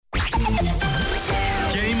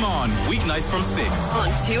Game On, weeknights from 6 on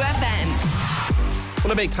 2FM.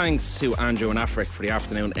 Well, a big thanks to Andrew and Afric for the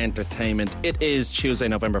afternoon entertainment. It is Tuesday,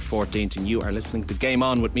 November 14th, and you are listening to Game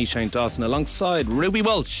On with me, Shane Dawson, alongside Ruby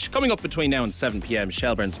Walsh. Coming up between now and 7pm,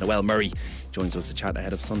 Shelbourne's Noelle Murray joins us to chat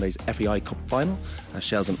ahead of Sunday's FAI Cup Final as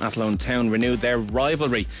Shels and Athlone Town renew their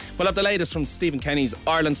rivalry. We'll have the latest from Stephen Kenny's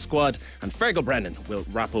Ireland squad, and Feargal Brennan will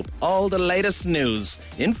wrap up all the latest news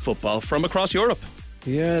in football from across Europe.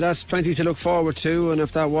 Yeah, that's plenty to look forward to, and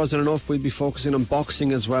if that wasn't enough, we'll be focusing on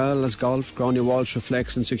boxing as well as golf. Grainne Walsh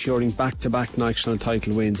reflects on securing back-to-back national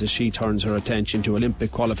title wins as she turns her attention to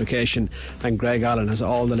Olympic qualification, and Greg Allen has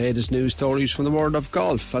all the latest news stories from the world of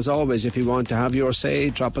golf. As always, if you want to have your say,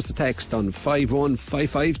 drop us a text on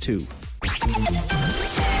 51552.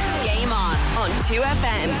 Game On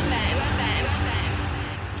 2FM.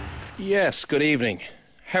 Yes, good evening.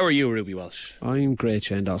 How are you, Ruby Walsh? I'm great,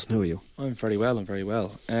 Shane Dawson. How are you? I'm very well,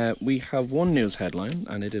 we have one news headline,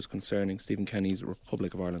 and it is concerning Stephen Kenny's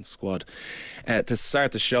Republic of Ireland squad to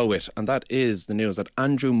start the show with, and that is the news that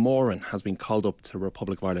Andrew Moran has been called up to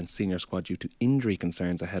Republic of Ireland senior squad due to injury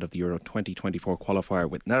concerns ahead of the Euro 2024 qualifier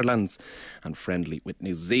with Netherlands and friendly with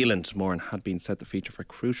New Zealand. Moran had been set to feature for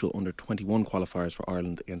crucial under-21 qualifiers for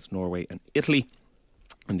Ireland against Norway and Italy.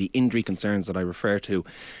 And the injury concerns that I refer to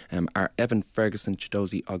are Evan Ferguson,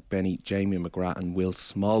 Chidozie Ogbeni, Jamie McGrath and Will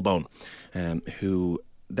Smallbone, who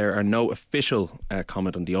there are no official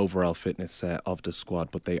comment on the overall fitness of the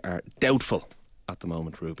squad, but they are doubtful at the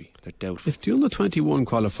moment, Ruby. They're doubtful. If the under-21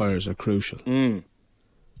 qualifiers are crucial.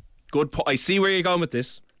 Good I see where you're going with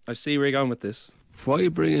this. Why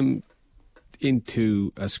bring him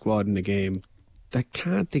into a squad in a game that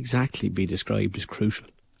can't exactly be described as crucial?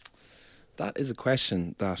 That is a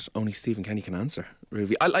question that only Stephen Kenny can answer,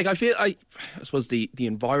 Ruby. I suppose the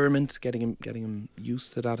environment, getting him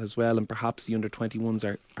used to that as well, and perhaps the under-21s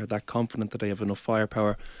are that confident that they have enough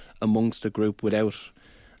firepower amongst the group without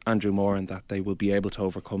Andrew Moran that they will be able to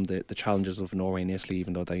overcome the challenges of Norway and Italy,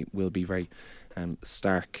 even though they will be very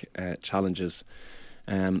stark challenges.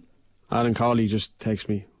 Alan Cawley just texts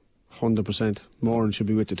me 100% Moran should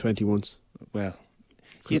be with the 21s. Well,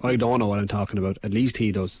 I don't know what I'm talking about. At least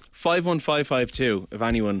he does. 51552, if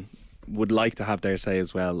anyone would like to have their say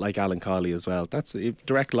as well, like Alan Cawley as well. That's a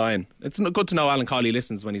direct line. It's good to know Alan Cawley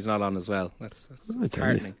listens when he's not on as well. That's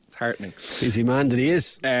heartening. It's heartening. Busy man that he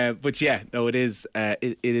is. But yeah, no, it is.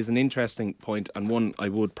 It is an interesting point, and one I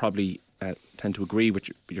would probably tend to agree with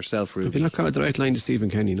yourself, Ruby. Have you not got the right line to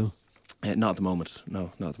Stephen Kenny, no? Not at the moment.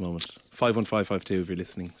 No, not at the moment. 51552 if you're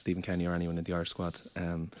listening, Stephen Kenny or anyone in the Irish squad.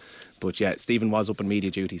 But yeah, Stephen was up on media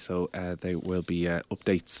duty, so there will be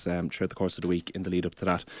updates throughout the course of the week in the lead up to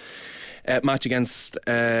that match against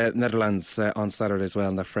Netherlands on Saturday as well,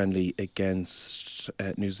 and that friendly against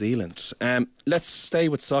New Zealand. Let's stay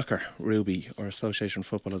with soccer, Ruby, or Association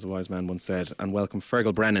Football, as a wise man once said, and welcome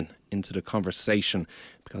Feargal Brennan into the conversation,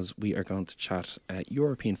 because we are going to chat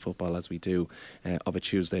European football as we do of a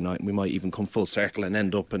Tuesday night, and we might even come full circle and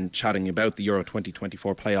end up and chatting about the Euro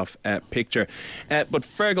 2024 playoff picture. But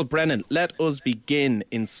Feargal Brennan, let us begin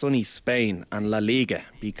in sunny Spain and La Liga,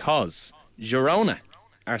 because Girona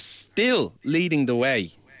are still leading the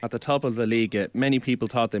way at the top of the Liga. Many people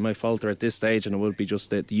thought they might falter at this stage and it would be just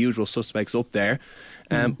the usual suspects up there,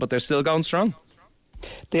 but they're still going strong.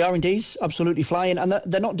 They are indeed, absolutely flying, and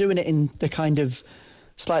they're not doing it in the kind of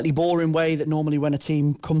slightly boring way that normally when a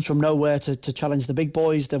team comes from nowhere to challenge the big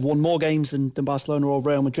boys. They've won more games than Barcelona or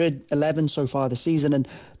Real Madrid, 11 so far this season, and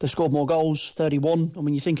they've scored more goals, 31. And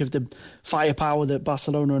when you think of the firepower that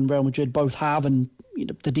Barcelona and Real Madrid both have, and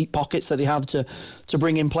the deep pockets that they have to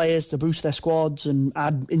bring in players to boost their squads and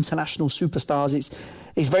add international superstars,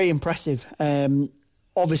 it's very impressive.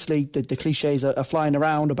 Obviously, the cliches are flying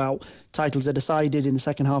around about titles are decided in the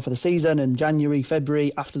second half of the season, and January,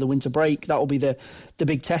 February, after the winter break, that will be the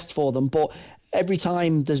big test for them. But every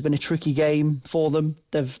time there's been a tricky game for them,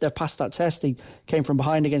 they've passed that test. They came from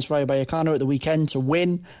behind against Rayo Vallecano at the weekend to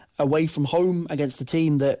win away from home against the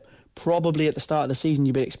team that probably at the start of the season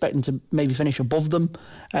you'd be expecting to maybe finish above them.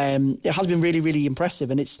 It has been really, really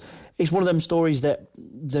impressive, and it's one of them stories that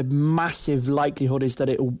the massive likelihood is that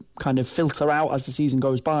it will kind of filter out as the season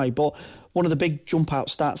goes by. But one of the big jump out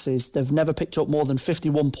stats is they've never picked up more than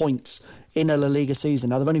 51 points in a La Liga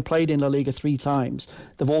season. Now, they've only played in La Liga 3 times.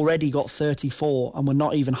 They've already got 34, and we're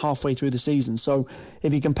not even halfway through the season. So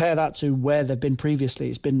if you compare that to where they've been previously,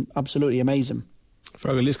 it's been absolutely amazing.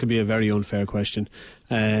 Feargal, this could be a very unfair question.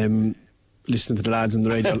 Listening to the lads on the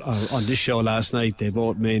radio on this show last night, they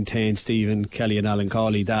both maintained, Stephen Kelly and Alan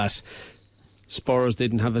Cawley, that Spurs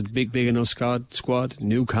didn't have a big enough squad.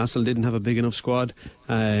 Newcastle didn't have a big enough squad.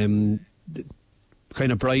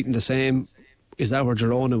 kind of Brighton the same. Is that where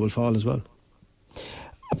Girona will fall as well?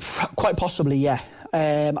 Quite possibly, yeah.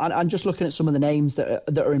 And just looking at some of the names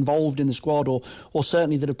that are involved in the squad, or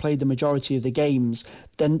certainly that have played the majority of the games,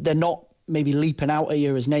 then they're not maybe leaping out at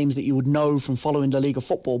you as names that you would know from following La Liga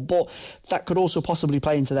football, but that could also possibly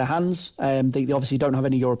play into their hands. They obviously don't have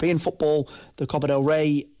any European football. The Copa del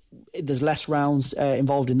Rey, there's less rounds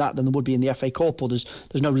involved in that than there would be in the FA Cup, or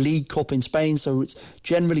there's no League Cup in Spain, so it's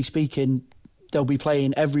generally speaking they'll be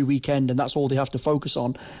playing every weekend and that's all they have to focus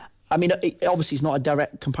on. I mean, obviously it's not a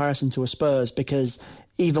direct comparison to a Spurs, because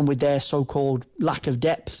even with their so-called lack of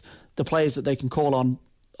depth, the players that they can call on,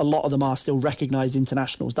 a lot of them are still recognised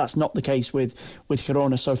internationals. That's not the case with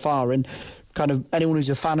Girona so far. And kind of anyone who's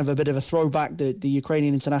a fan of a bit of a throwback, the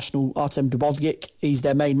Ukrainian international Artem Dubovnik, he's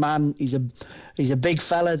their main man. He's a big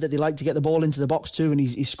fella that they like to get the ball into the box too, and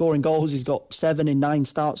he's scoring goals. He's got 7 in 9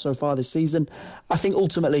 starts so far this season. I think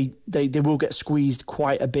ultimately they will get squeezed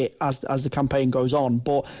quite a bit as the campaign goes on.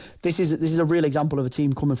 But this is a real example of a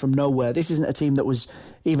team coming from nowhere. This isn't a team that was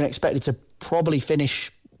even expected to probably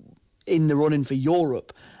finish in the running for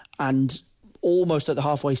Europe, and almost at the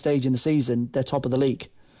halfway stage in the season, they're top of the league.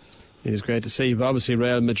 It is great to see. But obviously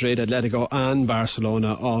Real Madrid, Atletico and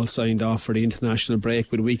Barcelona all signed off for the international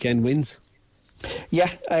break with weekend wins. Yeah,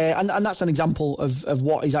 and that's an example of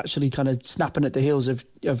what is actually kind of snapping at the heels of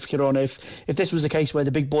Girona. If this was a case where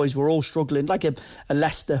the big boys were all struggling, like a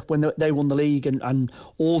Leicester when they won the league, and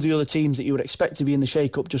all the other teams that you would expect to be in the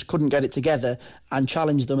shake-up just couldn't get it together and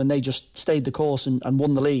challenged them, and they just stayed the course and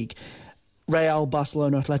won the league. Real,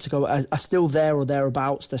 Barcelona, Atletico are still there or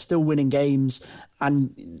thereabouts. They're still winning games,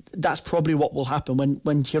 and that's probably what will happen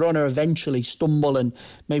when Girona eventually stumble and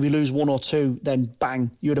maybe lose 1 or 2. Then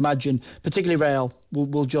bang, you would imagine, particularly Real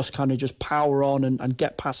will just kind of just power on and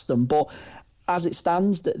get past them. But as it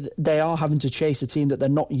stands, they are having to chase a team that they're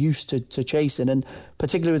not used to chasing, and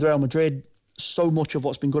particularly with Real Madrid, so much of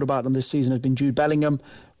what's been good about them this season has been Jude Bellingham.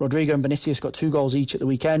 Rodrigo and Vinicius got 2 goals each at the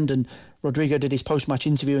weekend, and Rodrigo did his post-match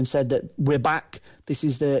interview and said that we're back. This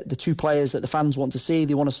is the 2 players that the fans want to see.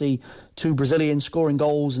 They want to see 2 Brazilians scoring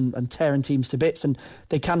goals and tearing teams to bits, and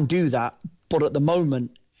they can do that. But at the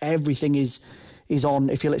moment, everything is on,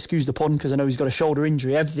 if you'll excuse the pun, because I know he's got a shoulder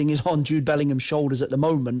injury, everything is on Jude Bellingham's shoulders at the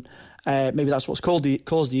moment. Maybe that's what's caused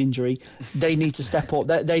the injury. They need to step up.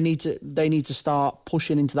 They need to start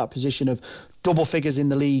pushing into that position of double figures in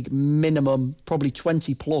the league, minimum, probably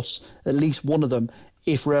 20 plus, at least one of them,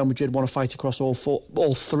 if Real Madrid want to fight across all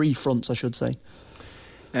 3 fronts, I should say.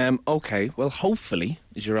 Okay, well, hopefully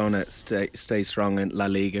Girona stay strong in La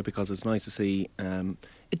Liga, because it's nice to see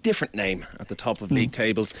a different name at the top of league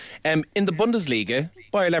tables. In the Bundesliga,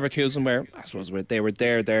 Bayer Leverkusen, where I suppose they were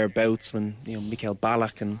thereabouts when Michael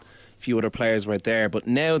Ballack and a few other players were there, but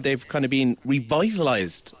now they've kind of been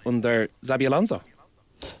revitalised under Xabi Alonso.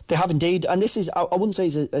 They have indeed, and this is, I wouldn't say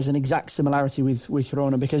there's an exact similarity with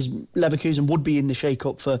Girona, because Leverkusen would be in the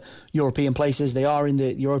shake-up for European places. They are in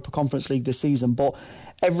the Europa Conference League this season, but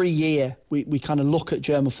every year we kind of look at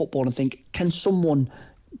German football and think, can someone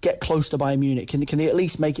get close to Bayern Munich? Can they at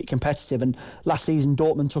least make it competitive? And last season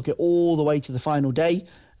Dortmund took it all the way to the final day,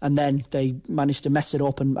 and then they managed to mess it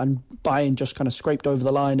up, and Bayern just kind of scraped over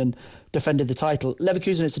the line and defended the title.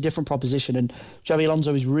 Leverkusen, it's a different proposition, and Xabi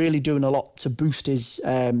Alonso is really doing a lot to boost his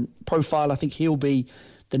profile. I think he'll be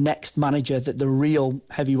the next manager that the real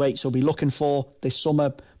heavyweights will be looking for this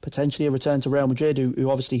summer, potentially a return to Real Madrid, who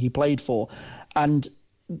obviously he played for. And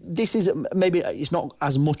this is, maybe it's not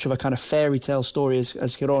as much of a kind of fairy tale story as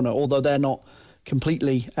Girona, although they're not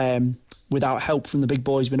completely without help from the big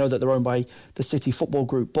boys. We know that they're owned by the City Football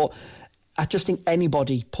Group, but I just think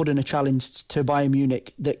anybody putting a challenge to Bayern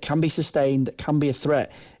Munich that can be sustained, that can be a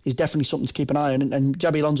threat, is definitely something to keep an eye on. And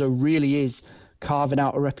Xabi Alonso really is carving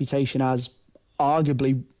out a reputation as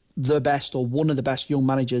arguably the best, or one of the best young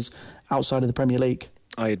managers outside of the Premier League.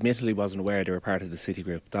 I admittedly wasn't aware they were part of the City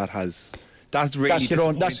Group. That's really that's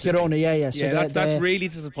Girona, yeah. So that's really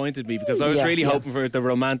disappointed me, because I was really hoping for the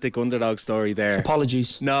romantic underdog story there.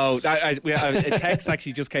 Apologies. No, a text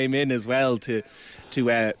actually just came in as well to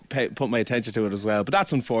put my attention to it as well. But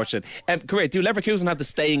that's unfortunate. Great. Do Leverkusen have the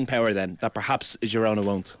staying power then that perhaps Girona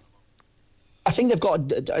won't? I think they've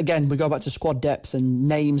got, again, we go back to squad depth and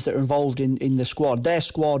names that are involved in the squad. Their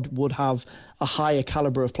squad would have a higher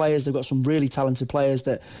calibre of players. They've got some really talented players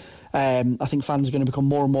that I think fans are going to become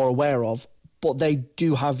more and more aware of. But they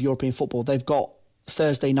do have European football. They've got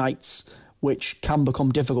Thursday nights, which can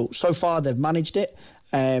become difficult. So far, they've managed it.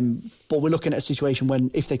 But we're looking at a situation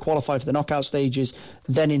when, if they qualify for the knockout stages,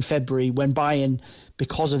 then in February, when Bayern,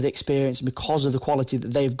 because of the experience and because of the quality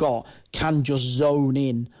that they've got, can just zone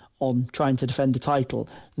in on trying to defend the title,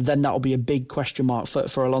 then that will be a big question mark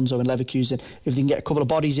for Alonso and Leverkusen. If they can get a couple of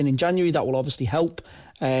bodies in January, that will obviously help.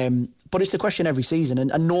 But it's the question every season,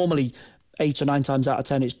 and normally 8 or 9 times out of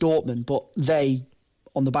 10 it's Dortmund, but they,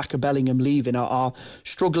 on the back of Bellingham leaving, are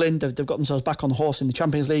struggling. They've got themselves back on the horse in the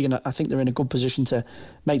Champions League, and I think they're in a good position to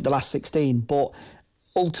make the last 16. But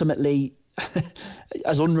ultimately,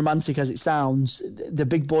 as unromantic as it sounds, the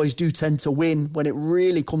big boys do tend to win when it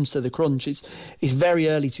really comes to the crunch. It's very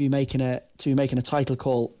early to be making a title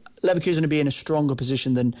call. Leverkusen will be in a stronger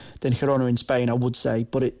position than Girona in Spain, I would say,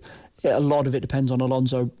 but a lot of it depends on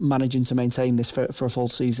Alonso managing to maintain this for a full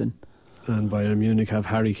season. And Bayern Munich have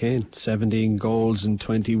Harry Kane, 17 goals in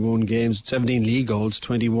 21 games, 17 league goals,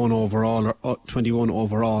 21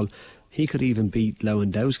 overall. He could even beat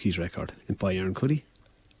Lewandowski's record in Bayern, could he?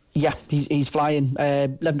 Yeah, he's flying.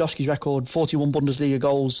 Lewandowski's record, 41 Bundesliga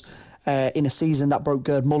goals in a season. That broke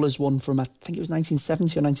Gerd Muller's one from, I think it was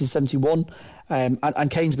 1970 or 1971.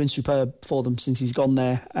 And Kane's been superb for them since he's gone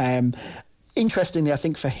there. Interestingly, I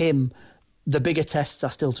think for him, the bigger tests are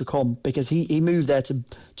still to come, because he moved there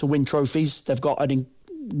to win trophies.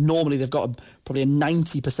 Normally they've got probably a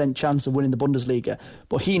 90% chance of winning the Bundesliga,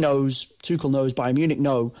 but Tuchel knows, Bayern Munich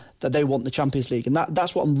know that they want the Champions League, and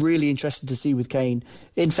that's what I'm really interested to see with Kane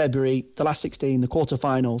in February, the last 16, the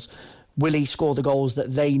quarterfinals. Will he score the goals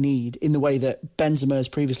that they need in the way that Benzema has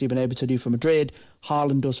previously been able to do for Madrid,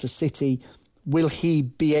 Haaland does for City? Will he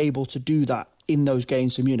be able to do that in those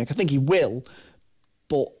games for Munich? I think he will,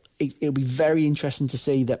 but it'll be very interesting to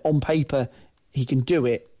see that on paper he can do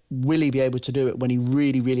it. Will he be able to do it when he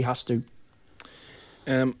really, really has to?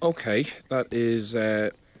 OK, that is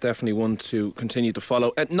definitely one to continue to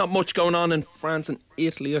follow. Not much going on in France and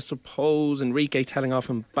Italy, I suppose. Enrique telling off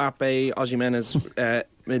Mbappe. Osimhen has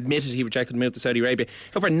admitted he rejected the move to Saudi Arabia.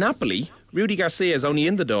 However, Napoli, Rudy Garcia is only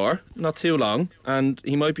in the door, not too long, and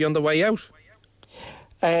he might be on the way out.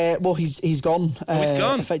 Well, he's gone. He's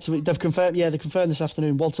gone. Effectively, they've confirmed this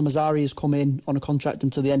afternoon. Walter Mazzarri has come in on a contract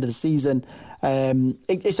until the end of the season.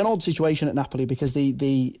 It's an odd situation at Napoli because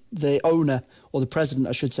the owner, or the president,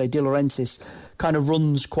 I should say, De Laurentiis, kind of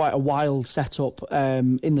runs quite a wild setup.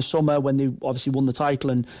 In the summer, when they obviously won the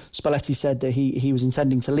title, and Spalletti said that he was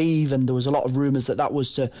intending to leave, and there was a lot of rumours that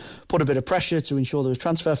was to put a bit of pressure to ensure there was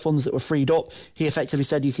transfer funds that were freed up. He effectively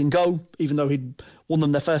said you can go, even though he'd won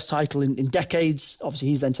them their first title in decades. Obviously,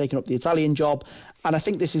 he's then taken up the Italian job. And I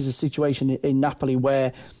think this is a situation in Napoli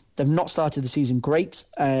where they've not started the season great,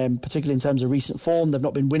 particularly in terms of recent form. They've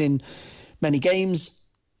not been winning many games.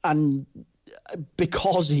 And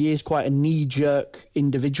because he is quite a knee-jerk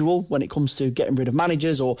individual when it comes to getting rid of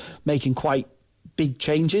managers or making quite big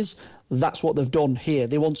changes, that's what they've done here.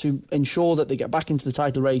 They want to ensure that they get back into the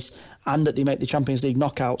title race and that they make the Champions League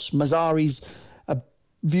knockouts. Mazzari's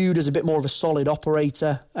viewed as a bit more of a solid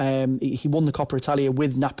operator. He won the Coppa Italia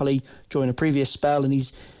with Napoli during a previous spell, and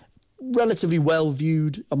he's relatively well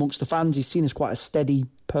viewed amongst the fans. He's seen as quite a steady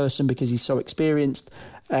person because he's so experienced.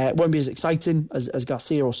 Won't be as exciting as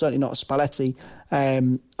Garcia, or certainly not as Spalletti.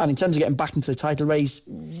 And in terms of getting back into the title race,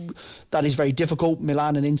 that is very difficult.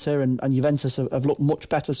 Milan and Inter and Juventus have looked much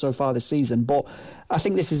better so far this season. But I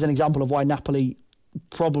think this is an example of why Napoli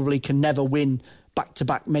probably can never win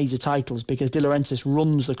back-to-back major titles, because De Laurentiis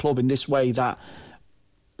runs the club in this way that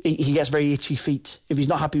he gets very itchy feet. If he's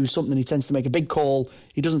not happy with something, he tends to make a big call.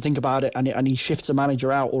 He doesn't think about it, and he shifts a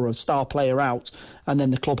manager out or a star player out, and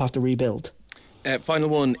then the club have to rebuild. Final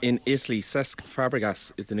one in Italy. Cesc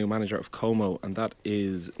Fabregas is the new manager of Como, and that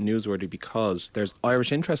is newsworthy because there's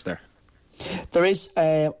Irish interest there. There is.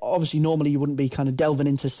 Obviously, normally you wouldn't be kind of delving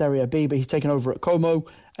into Serie B, but he's taken over at Como,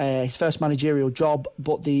 his first managerial job.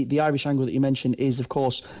 But the Irish angle that you mentioned is, of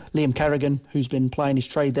course, Liam Kerrigan, who's been plying his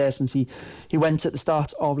trade there since he went at the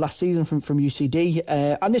start of last season from UCD.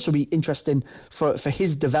 And this will be interesting for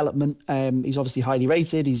his development. He's obviously highly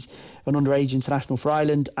rated. He's an underage international for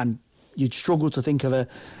Ireland, and you'd struggle to think of a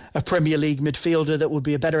Premier League midfielder that would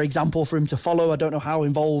be a better example for him to follow. I don't know how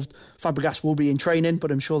involved Fabregas will be in training,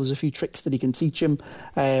 but I'm sure there's a few tricks that he can teach him.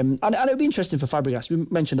 And it'll be interesting for Fabregas. We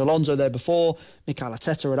mentioned Alonso there before, Mikel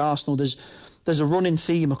Arteta at Arsenal. There's a running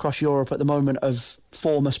theme across Europe at the moment of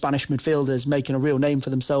former Spanish midfielders making a real name for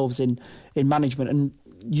themselves in management. And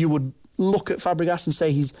you would look at Fabregas and say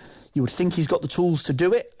you would think he's got the tools to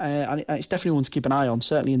do it. And it's definitely one to keep an eye on,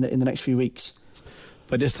 certainly in the next few weeks.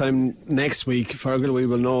 By this time next week, Feargal, we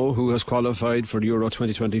will know who has qualified for the Euro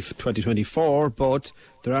 2024, but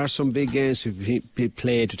there are some big games to be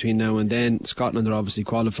played between now and then. Scotland are obviously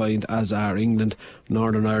qualifying, as are England,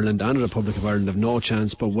 Northern Ireland and the Republic of Ireland have no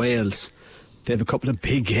chance, but Wales, they have a couple of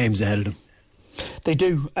big games ahead of them. They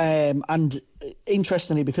do, and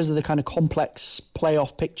interestingly, because of the kind of complex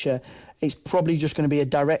playoff picture, it's probably just going to be a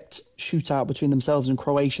direct shootout between themselves and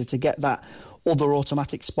Croatia to get that other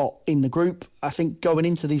automatic spot in the group. I think going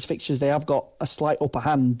into these fixtures, they have got a slight upper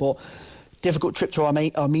hand, but difficult trip to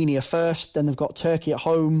Armenia first. Then they've got Turkey at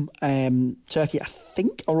home. Turkey, I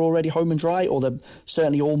think, are already home and dry, or they're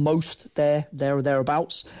certainly almost there or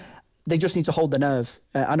thereabouts. They just need to hold their nerve.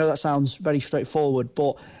 I know that sounds very straightforward,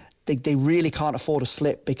 but they really can't afford a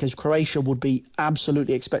slip, because Croatia would be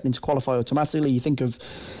absolutely expecting to qualify automatically. You think of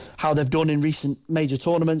how they've done in recent major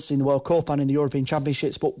tournaments, in the World Cup and in the European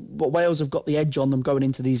Championships, but Wales have got the edge on them going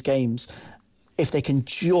into these games. If they can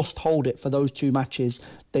just hold it for those two matches,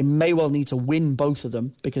 they may well need to win both of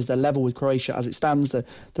them, because they're level with Croatia as it stands.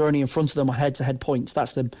 They're only in front of them on head-to-head points.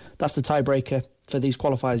 That's the tiebreaker for these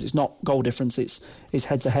qualifiers. It's not goal difference, it's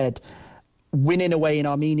head-to-head. Winning away in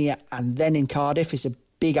Armenia and then in Cardiff is a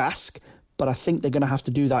big ask, but I think they're going to have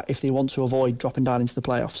to do that if they want to avoid dropping down into the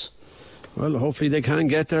playoffs. Well, hopefully they can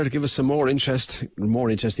get there to give us some more interesting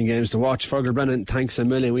games to watch. Feargal Brennan, thanks a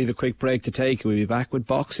million. We have a quick break to take. We'll be back with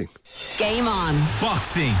boxing. Game on.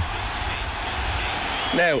 Boxing.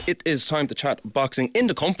 Now, it is time to chat boxing in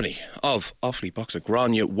the company of Offaly boxer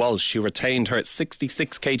Grainne Walsh, who retained her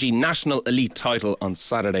 66kg national elite title on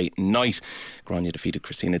Saturday night. Grainne defeated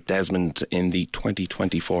Christina Desmond in the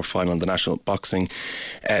 2024 final in the National Boxing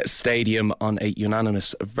Stadium on a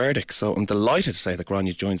unanimous verdict. So I'm delighted to say that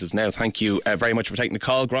Grainne joins us now. Thank you very much for taking the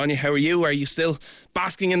call. Grainne, how are you? Are you still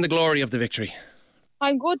basking in the glory of the victory?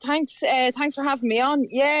 I'm good, thanks. Thanks for having me on.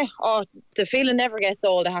 Yeah, the feeling never gets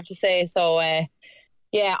old, I have to say. So,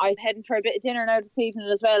 yeah, I'm heading for a bit of dinner now this evening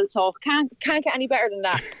as well, so can't get any better than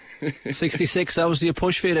that. 66, obviously a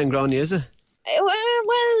push for you then, Grainne, is it? Well,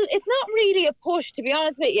 it's not really a push, to be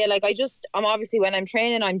honest with you. Like, I'm obviously, when I'm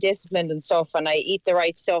training, I'm disciplined and stuff, and I eat the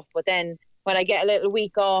right stuff, but then when I get a little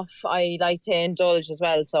week off, I like to indulge as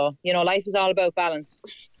well. So, life is all about balance.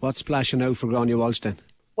 What's splashing out for Grainne Walsh then?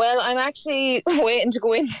 Well, I'm actually waiting to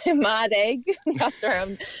go into Mad Egg. That's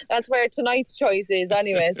where tonight's choice is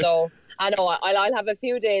anyway, so I know I'll have a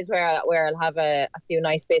few days where I'll have a few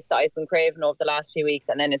nice bits that I've been craving over the last few weeks,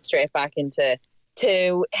 and then it's straight back into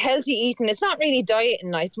healthy eating. It's not really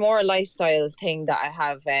dieting, it's more a lifestyle thing that I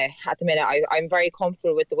have at the minute. I'm very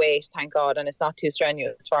comfortable with the weight, thank God, and it's not too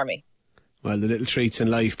strenuous for me. Well, the little treats in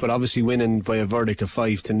life, but obviously winning by a verdict of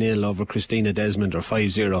 5-0 over Christina Desmond, or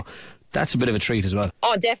 5-0, that's a bit of a treat as well.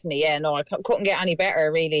 Oh, definitely, yeah. No, I couldn't get any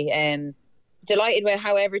better, really. Delighted with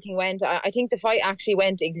how everything went. I think the fight actually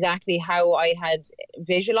went exactly how I had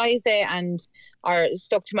visualised it and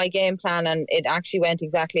stuck to my game plan, and it actually went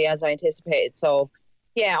exactly as I anticipated. So,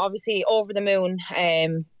 yeah, obviously over the moon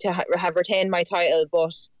to have retained my title,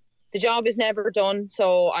 but the job is never done.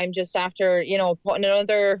 So I'm just after, putting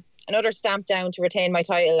another stamp down to retain my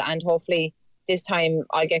title, and hopefully this time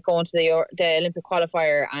I'll get going to the Olympic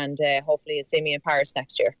qualifier, and hopefully you'll see me in Paris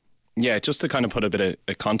next year. Yeah, just to kind of put a bit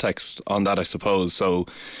of context on that, I suppose. So,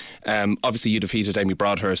 obviously you defeated Amy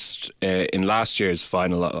Broadhurst in last year's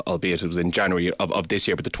final, albeit it was in January of this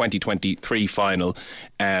year, but the 2023 final.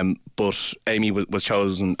 But Amy was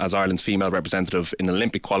chosen as Ireland's female representative in the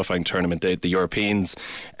Olympic qualifying tournament, the Europeans.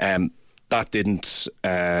 That didn't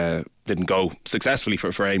go successfully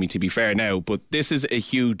for Amy, to be fair now, but this is a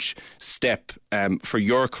huge step for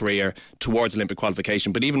your career towards Olympic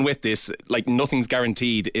qualification. But even with this, like, nothing's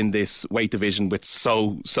guaranteed in this weight division with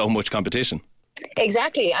so much competition.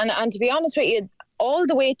 Exactly, and to be honest with you, all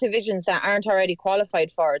the weight divisions that aren't already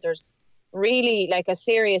qualified for, there's really like a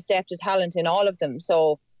serious depth of talent in all of them.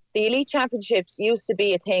 So the elite championships used to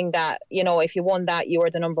be a thing that, if you won that, you were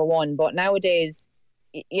the number one, but nowadays,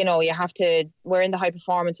 you have to, we're in the high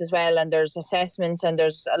performance as well, and there's assessments and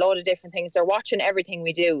there's a load of different things. They're watching everything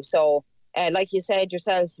we do. So like you said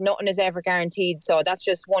yourself, nothing is ever guaranteed. So that's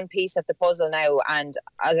just one piece of the puzzle now. And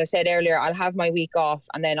as I said earlier, I'll have my week off,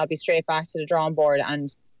 and then I'll be straight back to the drawing board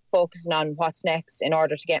and focusing on what's next in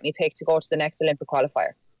order to get me picked to go to the next Olympic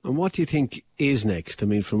qualifier. And what do you think is next? I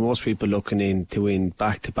mean, for most people looking in to win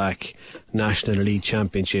back-to-back national elite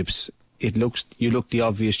championships, you look the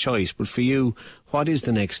obvious choice, but for you, what is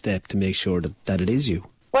the next step to make sure that it is you?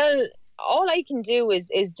 Well, all I can do is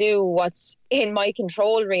do what's in my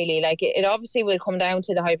control, really. Like, it obviously will come down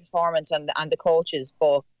to the high performance and the coaches,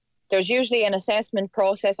 but there's usually an assessment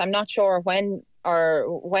process. I'm not sure when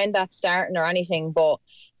that's starting or anything, but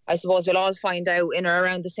I suppose we'll all find out in or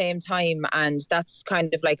around the same time, and that's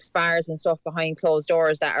kind of like spars and stuff behind closed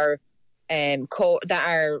doors that are that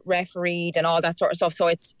are refereed and all that sort of stuff. So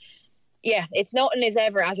it's nothing is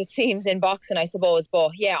ever as it seems in boxing, I suppose.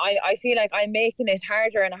 But yeah, I feel like I'm making it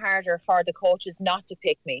harder and harder for the coaches not to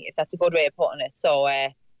pick me, if that's a good way of putting it. So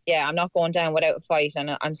yeah, I'm not going down without a fight,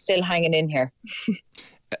 and I'm still hanging in here.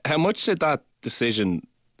 How much did that decision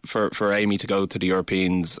for Amy to go to the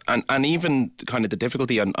Europeans, and even kind of the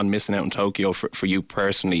difficulty on missing out in Tokyo for you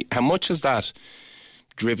personally, how much has that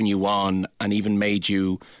driven you on and even made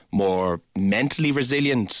you more mentally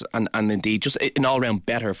resilient and indeed just an all-round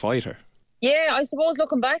better fighter? Yeah, I suppose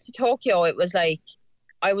looking back to Tokyo, it was like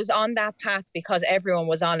I was on that path because everyone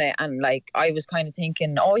was on it, and like I was kind of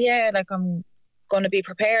thinking, oh yeah, like I'm going to be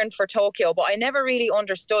preparing for Tokyo, but I never really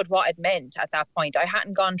understood what it meant at that point. I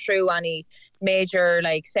hadn't gone through any major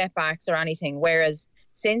like setbacks or anything, whereas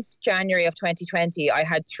since January of 2020 I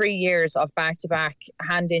had 3 years of back-to-back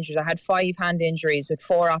hand injuries. I had 5 hand injuries with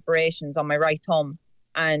 4 operations on my right thumb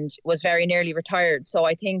and was very nearly retired. So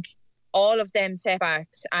I think all of them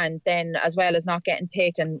setbacks, and then as well as not getting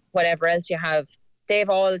picked and whatever else you have, they've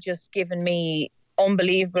all just given me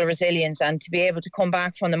unbelievable resilience. And to be able to come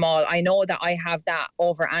back from them all, I know that I have that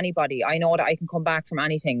over anybody. I know that I can come back from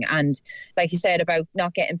anything. And like you said about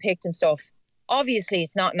not getting picked and stuff, obviously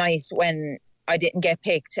it's not nice when I didn't get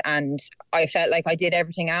picked and I felt like I did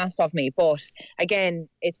everything asked of me. But again,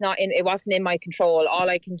 it wasn't in my control. All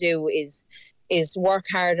I can do is work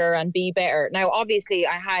harder and be better. Now, obviously,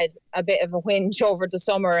 I had a bit of a whinge over the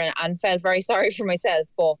summer and felt very sorry for myself.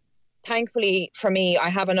 But thankfully for me, I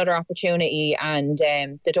have another opportunity, and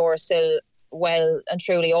the door is still well and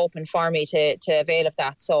truly open for me to avail of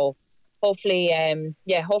that. So hopefully,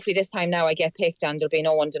 hopefully this time now I get picked and there'll be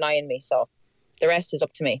no one denying me. So the rest is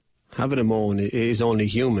up to me. Having a moan is only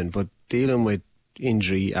human, but dealing with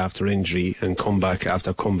injury after injury and comeback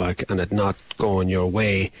after comeback and it not going your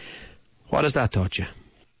way, what has that taught you?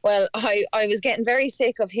 Well, I was getting very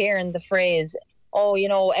sick of hearing the phrase, oh, you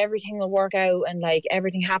know, everything will work out and like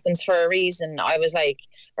everything happens for a reason. I was like,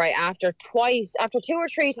 right, after 2 or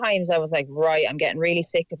 3 times, I was like, right, I'm getting really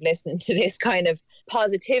sick of listening to this kind of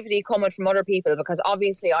positivity coming from other people, because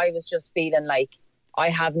obviously I was just feeling like I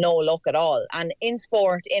have no luck at all. And in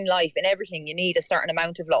sport, in life, in everything, you need a certain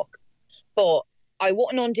amount of luck. But I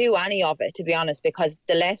wouldn't undo any of it, to be honest, because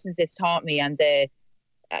the lessons it's taught me and the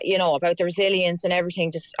about the resilience and everything,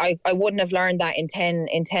 just I wouldn't have learned that in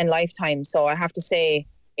 10 lifetimes. So I have to say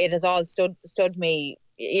it has all stood me,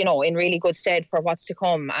 in really good stead for what's to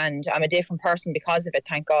come, and I'm a different person because of it,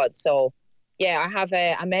 thank God. So yeah, I have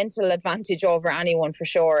a mental advantage over anyone for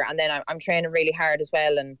sure, and then I'm training really hard as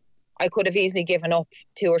well, and I could have easily given up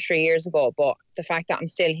 2 or 3 years ago, but the fact that I'm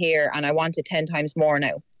still here and I want it 10 times more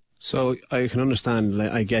now. So I can understand,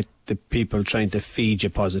 I get the people trying to feed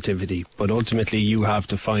you positivity, but ultimately you have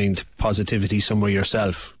to find positivity somewhere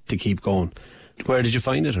yourself to keep going. Where did you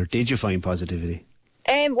find it, or did you find positivity?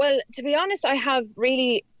 Well, to be honest, I have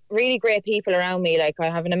really, really great people around me. Like, I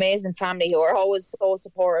have an amazing family who are always so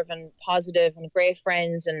supportive and positive, and great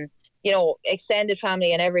friends and, extended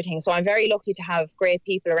family and everything. So I'm very lucky to have great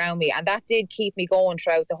people around me, and that did keep me going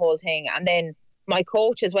throughout the whole thing. And then my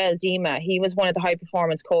coach as well, Dima, he was one of the high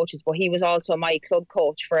performance coaches, but he was also my club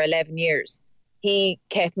coach for 11 years. He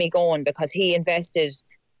kept me going because he invested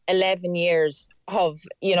 11 years of,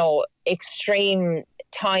 extreme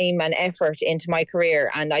time and effort into my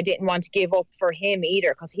career. And I didn't want to give up for him either,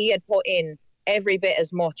 because he had put in every bit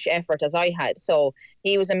as much effort as I had. So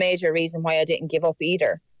he was a major reason why I didn't give up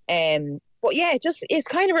either. But yeah, it's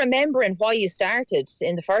kind of remembering why you started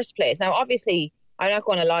in the first place. Now, obviously, I'm not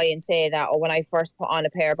going to lie and say that, when I first put on a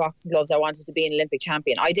pair of boxing gloves, I wanted to be an Olympic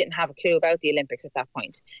champion. I didn't have a clue about the Olympics at that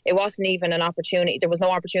point. It wasn't even an opportunity. There was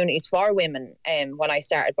no opportunities for women when I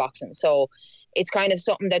started boxing. So it's kind of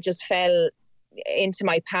something that just fell into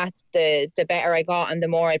my path the better I got and the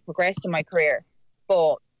more I progressed in my career.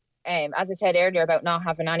 But as I said earlier about not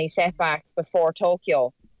having any setbacks before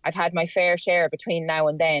Tokyo, I've had my fair share between now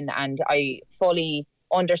and then, and I fully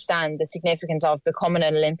understand the significance of becoming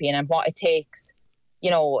an Olympian and what it takes,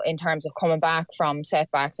 in terms of coming back from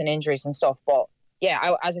setbacks and injuries and stuff. But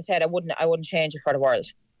yeah, as I said, I wouldn't change it for the world.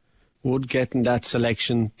 Would getting that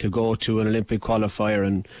selection to go to an Olympic qualifier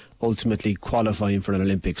and ultimately qualifying for an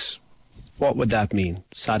Olympics, what would that mean?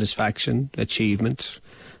 Satisfaction, achievement,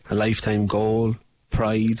 a lifetime goal,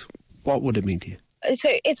 pride? What would it mean to you?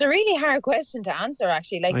 It's a really hard question to answer,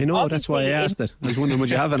 actually. Like, I know, that's why I asked it. I was wondering,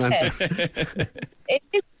 would you have an answer? It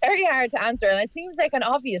is very hard to answer, and it seems like an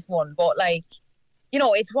obvious one, but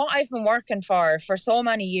it's what I've been working for so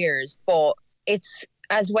many years. But it's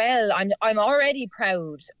as well, I'm already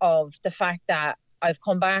proud of the fact that I've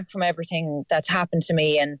come back from everything that's happened to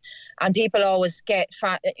me, and people always get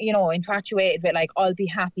infatuated with, like, I'll be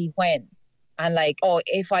happy when, and like, oh,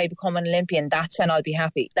 if I become an Olympian, that's when I'll be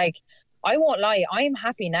happy. Like, I won't lie, I'm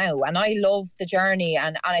happy now, and I love the journey,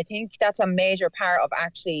 and I think that's a major part of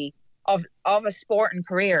actually of a sporting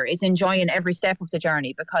career, is enjoying every step of the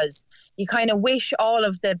journey, because you kind of wish all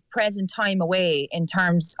of the present time away in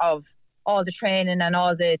terms of all the training and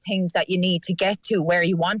all the things that you need to get to where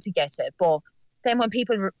you want to get to. But then when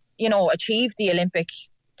people, achieve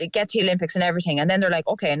they get to the Olympics and everything, and then they're like,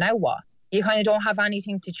 okay, now what? You kind of don't have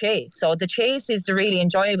anything to chase. So the chase is the really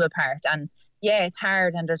enjoyable part. And yeah, it's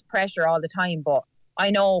hard and there's pressure all the time, but I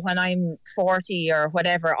know when I'm 40 or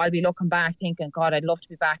whatever, I'll be looking back thinking, God, I'd love to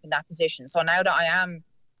be back in that position. So now that I'm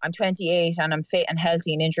 28 and I'm fit and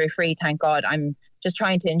healthy and injury free, thank God, I'm just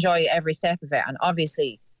trying to enjoy every step of it. And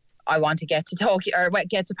obviously I want to get to Tokyo or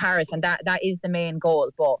get to Paris, and that is the main goal.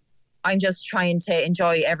 But I'm just trying to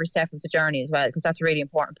enjoy every step of the journey as well, because that's a really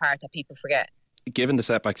important part that people forget. Given the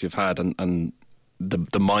setbacks you've had and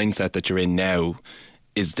the mindset that you're in now,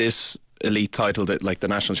 is this elite title, that like the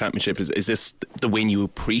national championship, is this the win you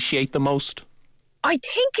appreciate the most? I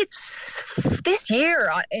think it's this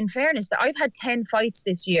year, in fairness, I've had 10 fights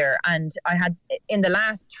this year, and I had, in the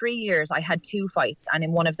last 3 years, I had 2 fights, and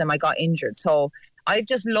in one of them I got injured. So I've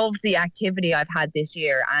just loved the activity I've had this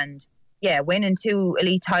year, and yeah, winning 2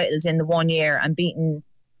 elite titles in the 1 year and beating,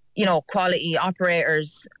 quality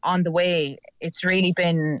operators on the way. It's really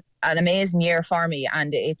been an amazing year for me,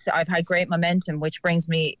 and I've had great momentum, which brings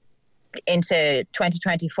me into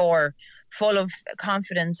 2024 full of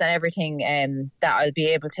confidence and everything, that I'll be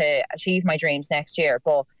able to achieve my dreams next year.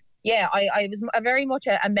 But yeah, I was very much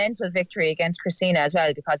a mental victory against Christina as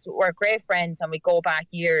well, because we're great friends and we go back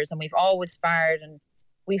years and we've always sparred, and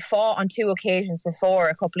we fought on 2 occasions before,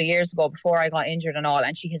 a couple of years ago, before I got injured and all,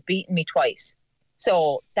 and she has beaten me twice.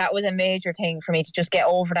 So that was a major thing for me to just get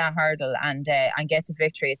over that hurdle and get the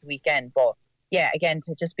victory at the weekend. But yeah, again,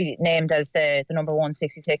 to just be named as the number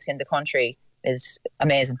 166 in the country is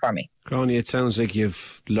amazing for me. Grainne, it sounds like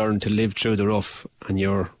you've learned to live through the rough and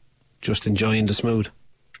you're just enjoying the smooth.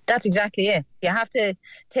 That's exactly it. You have to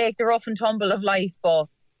take the rough and tumble of life. But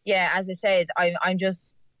yeah, as I said, I'm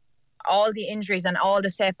just, all the injuries and all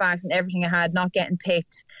the setbacks and everything I had, not getting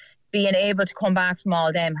picked, being able to come back from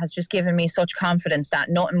all them has just given me such confidence that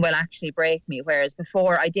nothing will actually break me. Whereas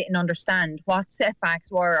before I didn't understand what setbacks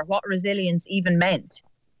were or what resilience even meant.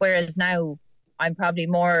 Whereas now I'm probably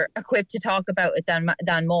more equipped to talk about it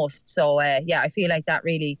than most. So yeah, I feel like that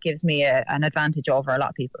really gives me an advantage over a lot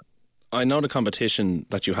of people. I know the competition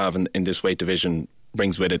that you have in this weight division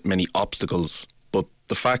brings with it many obstacles, but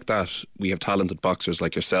the fact that we have talented boxers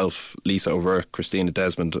like yourself, Lisa O'Rourke, Christina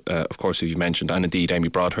Desmond, of course, who you mentioned, and indeed Amy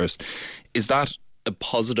Broadhurst, is that a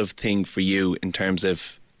positive thing for you in terms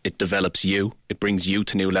of it develops you, it brings you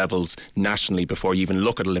to new levels nationally before you even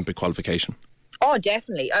look at Olympic qualification? Oh,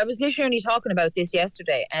 definitely. I was literally talking about this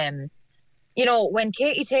yesterday. When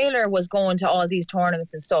Katie Taylor was going to all these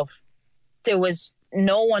tournaments and stuff, there was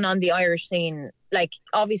no one on the Irish scene, like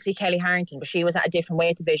obviously Kelly Harrington, but she was at a different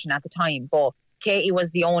weight division at the time. But Katie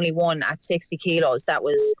was the only one at 60 kilos that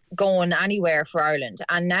was going anywhere for Ireland.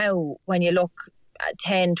 And now when you look at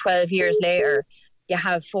 10, 12 years later, you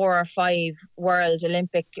have 4 or 5 world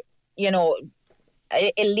Olympic,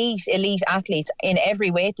 elite athletes in every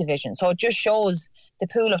weight division. So it just shows the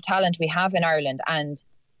pool of talent we have in Ireland. And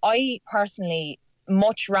I personally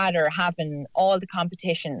much rather having all the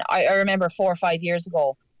competition. I remember 4 or 5 years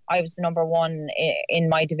ago, I was the number 1 in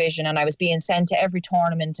my division, and I was being sent to every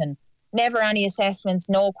tournament and never any assessments,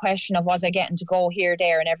 no question of was I getting to go here,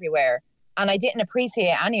 there and everywhere. And I didn't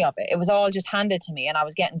appreciate any of it. It was all just handed to me and I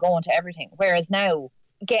was going to everything. Whereas now,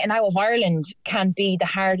 getting out of Ireland can be the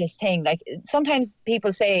hardest thing. Like sometimes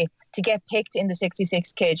people say to get picked in the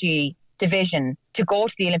 66 kg division to go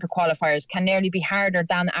to the Olympic qualifiers can nearly be harder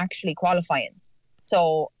than actually qualifying.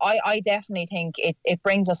 So I definitely think it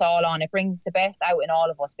brings us all on. It brings the best out in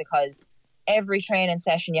all of us, because every training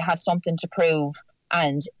session you have something to prove,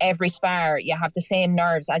 and every spar you have the same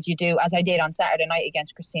nerves as I did on Saturday night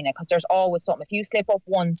against Christina, because there's always something. If you slip up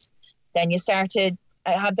once, then you start to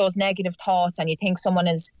have those negative thoughts and you think someone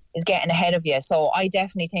is getting ahead of you. So I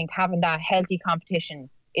definitely think having that healthy competition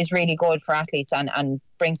is really good for athletes and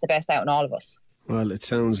brings the best out in all of us. Well, it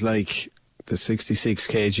sounds like the 66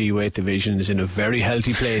 kg weight division is in a very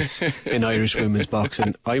healthy place in Irish women's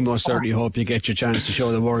boxing. I most certainly hope you get your chance to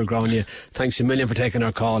show the world, Grainne. Thanks a million for taking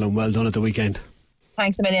our call, and well done at the weekend.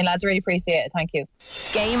 Thanks a million, lads. Really appreciate it. Thank you.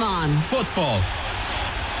 Game on. Football.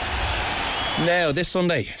 Now, this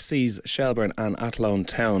Sunday sees Shelbourne and Athlone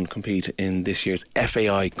Town compete in this year's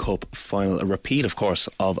FAI Cup Final, a repeat, of course,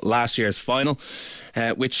 of last year's final,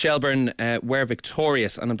 which Shelbourne were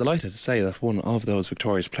victorious. And I'm delighted to say that one of those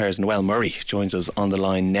victorious players, Noelle Murray, joins us on the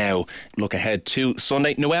line now. Look ahead to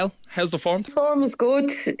Sunday. Noelle, how's the form? The form is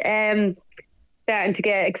good. Starting to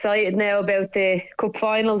get excited now about the Cup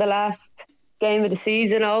Final, the last game of the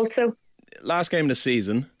season also. Last game of the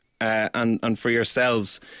season. And for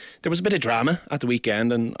yourselves, there was a bit of drama at the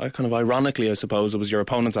weekend, and kind of ironically, I suppose, it was your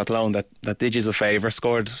opponents at Athlone that did you a favour,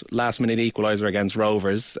 scored last-minute equaliser against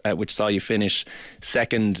Rovers, which saw you finish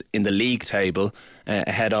second in the league table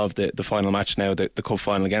ahead of the final match now, the Cup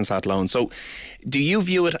Final against Athlone. So do you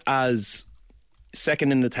view it as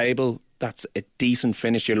second in the table, that's a decent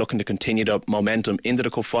finish, you're looking to continue the momentum into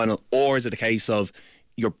the Cup Final, or is it a case of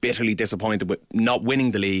you're bitterly disappointed with not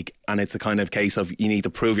winning the league and it's a kind of case of you need to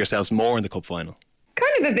prove yourselves more in the Cup Final?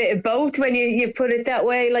 Kind of a bit of both when you put it that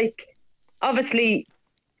way. Like, obviously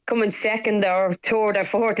coming second or third or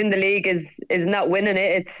fourth in the league is not winning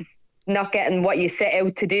it. It's not getting what you set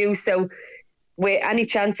out to do. So with any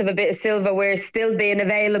chance of a bit of silverware still being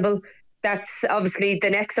available, that's obviously the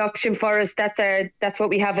next option for us. That's what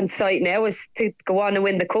we have in sight now, is to go on and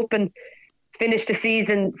win the Cup and finish the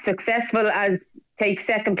season successful as take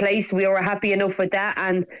second place. We were happy enough with that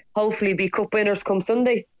and hopefully be cup winners come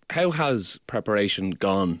Sunday. How has preparation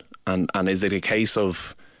gone, and is it a case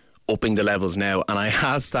of upping the levels now? And I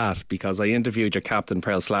asked that because I interviewed your captain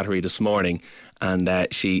Pearl Slattery this morning, and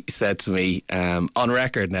she said to me on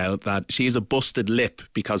record now that she's a busted lip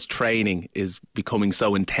because training is becoming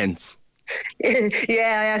so intense.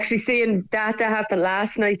 Yeah, I actually seen that happened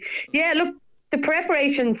last night. Yeah, look, the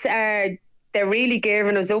preparations they're really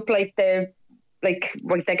gearing us up, they're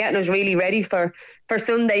getting us really ready for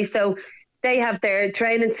Sunday. So they have their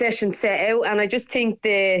training session set out, and I just think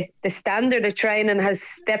the standard of training has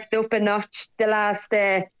stepped up a notch the last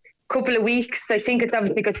couple of weeks. I think it's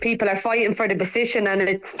obviously because people are fighting for the position, and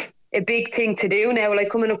it's a big thing to do now. Like,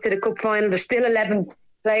 coming up to the Cup Final, there's still 11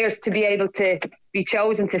 players to be able to be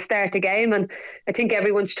chosen to start the game, and I think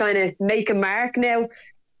everyone's trying to make a mark now.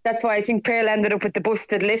 That's why I think Pearl ended up with the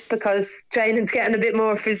busted lip, because training's getting a bit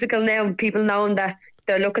more physical now, people knowing that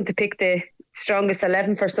they're looking to pick the strongest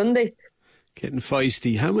 11 for Sunday. Getting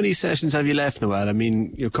feisty. How many sessions have you left, Noelle? I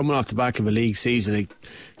mean, you're coming off the back of a league season.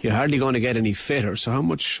 You're hardly going to get any fitter. So how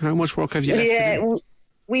much work have you left to do?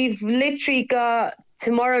 We've literally got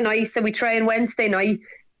tomorrow night, so we train Wednesday night,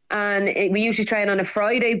 and we usually train on a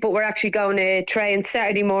Friday, but we're actually going to train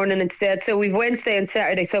Saturday morning instead. So we've Wednesday and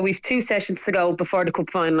Saturday, so we've 2 sessions to go before the Cup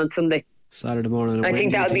Final on Sunday. Saturday morning. I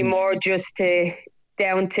think that'll be more just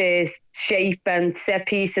down to shape and set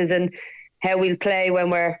pieces and how we'll play when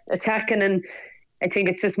we're attacking, and I think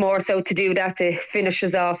it's just more so to do that to finish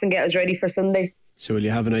us off and get us ready for Sunday. So will you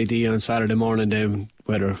have an idea on Saturday morning then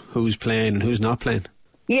whether who's playing and who's not playing?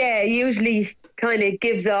 Yeah, usually kind of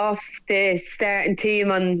gives off the starting team,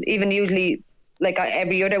 and even usually like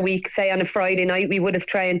every other week, say on a Friday night we would have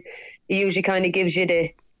trained, it usually kind of gives you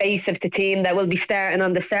the base of the team that will be starting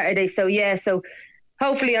on the Saturday. So yeah, so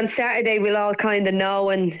hopefully on Saturday we'll all kind of know,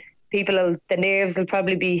 and the nerves will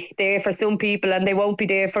probably be there for some people and they won't be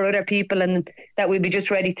there for other people, and that we'll be just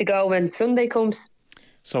ready to go when Sunday comes.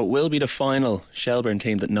 So it will be the final Shelbourne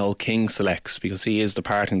team that Noel King selects, because he is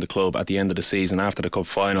departing the club at the end of the season after the Cup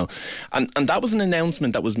Final. And that was an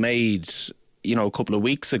announcement that was made, a couple of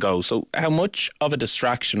weeks ago. So how much of a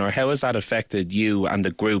distraction, or how has that affected you and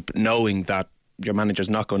the group, knowing that your manager's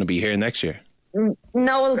not going to be here next year?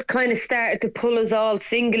 Noel kind of started to pull us all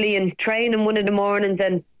singly in training one of the mornings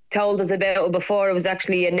and told us about it before it was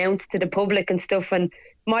actually announced to the public and stuff. And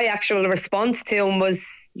my actual response to him was,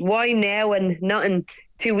 why now and not in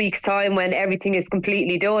 2 weeks' time when everything is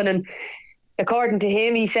completely done? And according to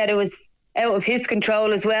him, he said it was out of his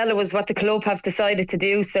control as well. It was what the club have decided to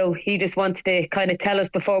do, so he just wanted to kind of tell us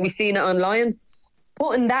before we seen it online.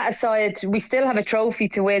 Putting that aside, we still have a trophy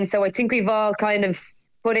to win, so I think we've all kind of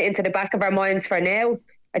put it into the back of our minds for now.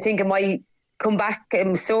 I think it might come back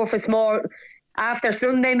and surface more after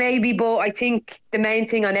Sunday maybe, but I think the main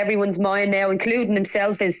thing on everyone's mind now, including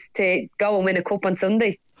himself, is to go and win a cup on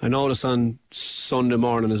Sunday. I noticed on Sunday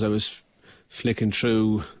morning as I was flicking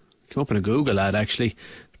through, came up in a Google ad actually,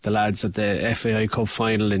 the lads at the FAI Cup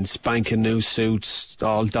Final in spanking new suits,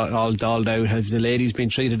 all dolled out. Have the ladies been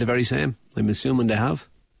treated the very same? I'm assuming they have.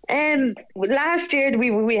 Last year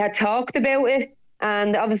we had talked about it,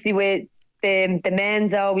 and obviously with the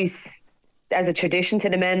men's always, as a tradition to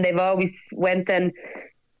the men, they've always went and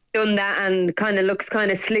done that and kind of looks kind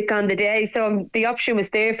of slick on the day. So the option was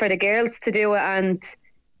there for the girls to do it, and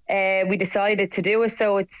we decided to do it.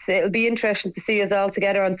 So it'll be interesting to see us all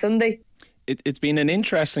together on Sunday. It's been an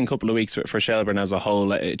interesting couple of weeks for Shelbourne as a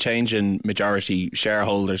whole. A change in majority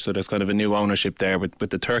shareholders, so there's kind of a new ownership there with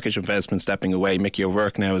the Turkish investment stepping away. Mickey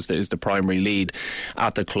O'Rourke now is the primary lead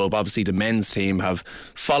at the club. Obviously the men's team have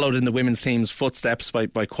followed in the women's team's footsteps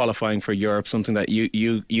by qualifying for Europe, something that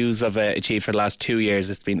you have achieved for the last 2 years.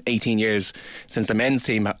 It's been 18 years since the men's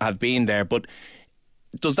team have been there, but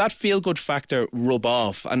does that feel-good factor rub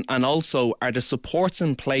off? And also, are the supports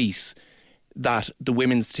in place that the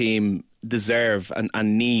women's team deserve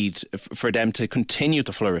and need for them to continue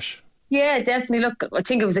to flourish? Yeah, definitely. Look, I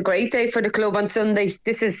think it was a great day for the club on Sunday.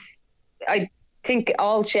 I think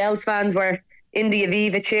all Shels fans were in the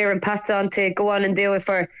Aviva cheering Pats on to go on and do it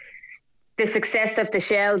for the success of the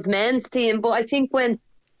Shels men's team. But I think when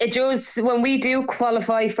we do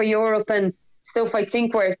qualify for Europe and stuff, I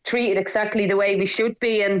think we're treated exactly the way we should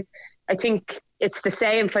be, and I think it's the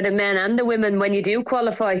same for the men and the women when you do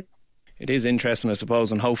qualify. It is interesting, I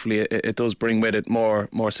suppose, and hopefully it does bring with it more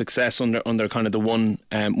success under kind of the one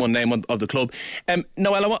name of the club.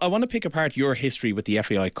 Noelle, I want to pick apart your history with the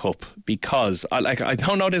FAI Cup, because I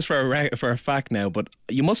don't know this for a fact now, but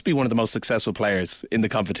you must be one of the most successful players in the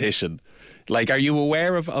competition. Like, are you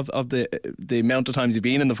aware of the amount of times you've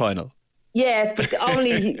been in the final? Yeah, but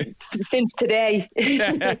only since today.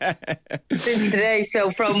 Since today.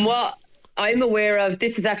 So from what I'm aware of,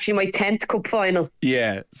 this is actually my 10th cup final.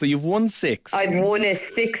 Yeah, so you've won 6. I've won it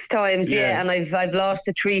 6 times, and I've lost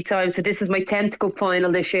it 3 times. So this is my 10th cup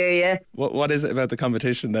final this year, yeah. What is it about the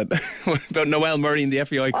competition that about Noelle Murray in the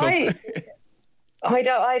FAI Cup? I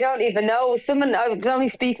don't even know. I was only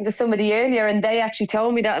speaking to somebody earlier, and they actually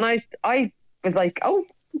told me that, and I was like, oh,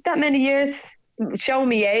 that many years. Showing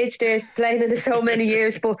me age there, playing in it so many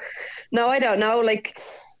years. But no, I don't know. Like,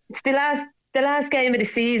 it's the last game of the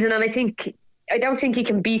season, and I don't think you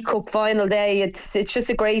can beat cup final day. It's just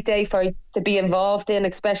a great day to be involved in,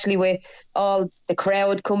 especially with all the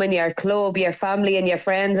crowd coming, your club, your family and your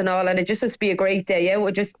friends and all, and it just must be a great day. Yeah, we're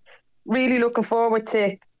just really looking forward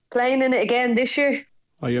to playing in it again this year.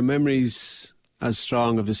 Are your memories as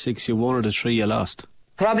strong of the 6 you won or the 3 you lost?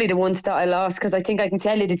 Probably the ones that I lost, because I think I can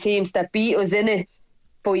tell you the teams that beat us in it.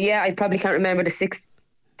 But yeah, I probably can't remember the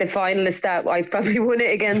finalists that I probably won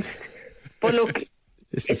it against. But look,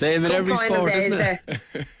 it's the same in every sport, isn't it?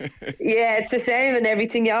 Yeah, it's the same in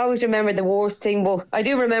everything. You always remember the worst thing, but I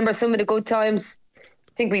do remember some of the good times. I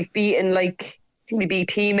think we've beaten we beat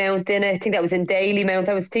Peamount in it. I think that was in Dalymount.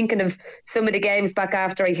 I was thinking of some of the games back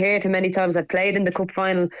after I heard how many times I played in the cup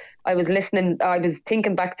final. I was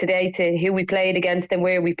thinking back today to who we played against and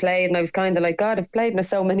where we played, and I was kind of like, God, I've played in it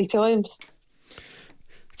so many times.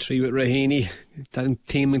 3 with Raheny. That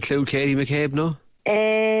team include Katie McCabe, no?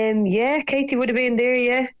 Yeah, Katie would have been there,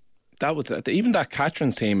 yeah. That was even that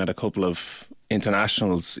Catherine's team had a couple of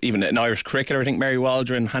internationals, even in Irish cricket. I think Mary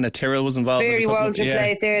Waldron, Hannah Tyrrell was involved. Mary Waldron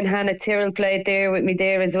played there, and Hannah Tyrrell played there with me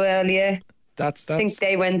there as well. Yeah, that's. I think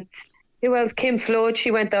they went. Who else? Kim Flood. She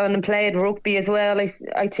went on and played rugby as well.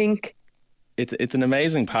 I think. It's an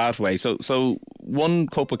amazing pathway. So 1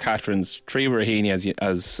 cup with Catherine's, 3 with Raheny,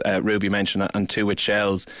 as Ruby mentioned, and 2 with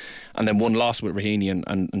Shels, and then 1 loss with Raheny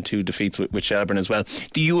and 2 defeats with Shelbourne as well.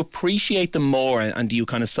 Do you appreciate them more, and do you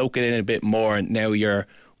kind of soak it in a bit more now you're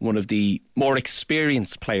one of the more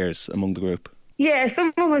experienced players among the group? Yeah,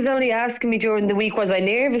 someone was only asking me during the week, was I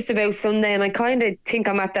nervous about Sunday, and I kind of think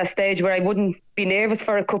I'm at that stage where I wouldn't be nervous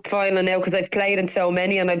for a cup final now, because I've played in so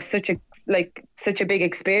many and I've such a big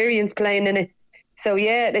experience playing in it. So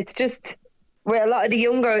yeah, it's just where a lot of the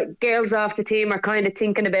younger girls off the team are kind of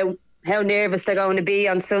thinking about how nervous they're going to be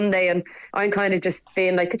on Sunday, and I'm kind of just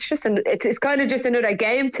being like, it's kind of just another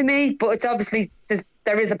game to me, but it's obviously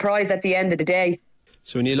there is a prize at the end of the day.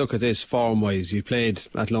 So when you look at this form-wise, you played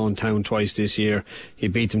at Lone Town twice this year. You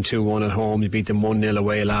beat them 2-1 at home. You beat them 1-0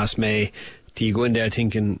 away last May. Do you go in there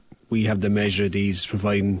thinking we have the measure of these,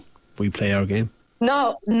 providing we play our game?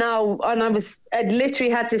 No. And I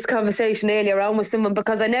literally had this conversation earlier on with someone,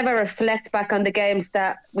 because I never reflect back on the games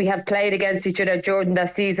that we have played against each other during that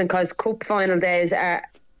season, because cup final days are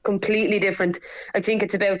completely different. I think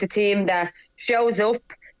it's about the team that shows up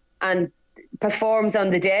and performs on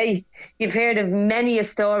the day. You've heard of many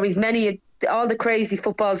stories, all the crazy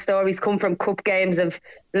football stories come from cup games of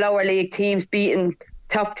lower league teams beating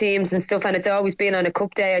top teams and stuff, and it's always been on a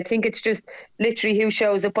cup day. I think it's just literally who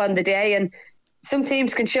shows up on the day, and some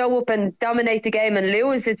teams can show up and dominate the game and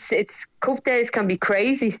lose. It's cup days can be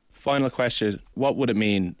crazy. Final question, what would it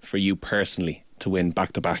mean for you personally to win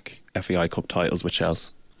back-to-back FAI Cup titles with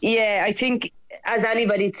Shels? Yeah, I think, as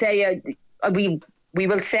anybody'd say, we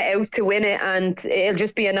will set out to win it, and it'll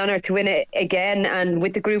just be an honour to win it again. And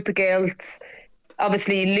with the group of girls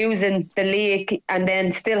obviously losing the league and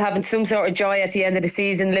then still having some sort of joy at the end of the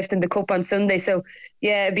season, lifting the cup on Sunday. So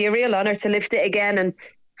yeah, it'd be a real honour to lift it again, and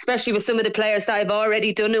especially with some of the players that I've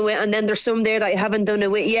already done it with, and then there's some there that I haven't done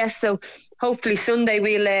it with yet. So hopefully Sunday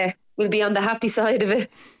we'll be on the happy side of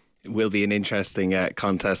it. It will be an interesting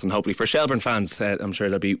contest, and hopefully for Shelbourne fans, I'm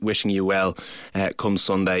sure they'll be wishing you well come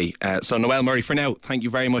Sunday. So Noelle Murray, for now, thank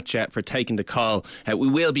you very much for taking the call. We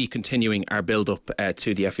will be continuing our build-up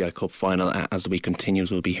to the FAI Cup Final as the week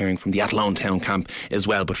continues. We'll be hearing from the Athlone Town camp as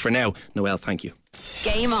well. But for now, Noelle, thank you.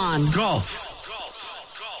 Game on. Golf.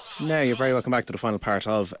 Now, you're very welcome back to the final part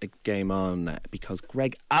of Game On, because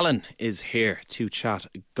Greg Allen is here to chat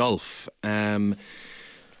golf.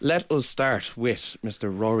 Let us start with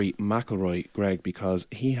Mr. Rory McIlroy, Greg, because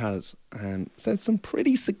he has said some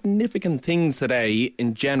pretty significant things today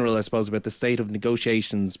in general, I suppose, about the state of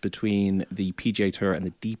negotiations between the PGA Tour and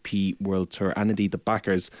the DP World Tour, and indeed the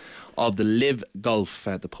backers of the Live Golf,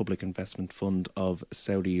 the public investment fund of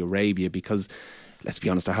Saudi Arabia, because let's be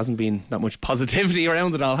honest, there hasn't been that much positivity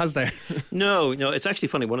around it all, has there? No, it's actually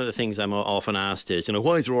funny. One of the things I'm often asked is,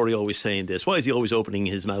 why is Rory always saying this? Why is he always opening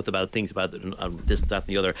his mouth about things about this, that and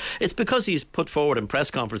the other? It's because he's put forward in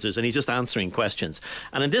press conferences and he's just answering questions.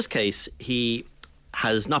 And in this case, he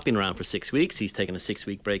has not been around for 6 weeks. He's taken a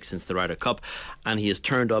 6-week break since the Ryder Cup, and he has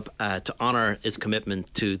turned up to honour his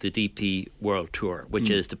commitment to the DP World Tour, which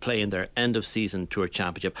is to play in their end of season tour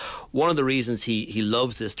championship. One of the reasons he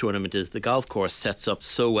loves this tournament is the golf course sets up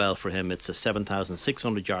so well for him. It's a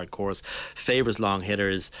 7,600 yard course, favours long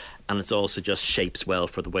hitters, and it's also just shapes well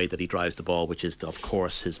for the way that he drives the ball, which is of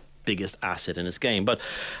course his biggest asset in his game. But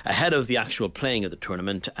ahead of the actual playing of the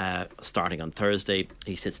tournament, starting on Thursday,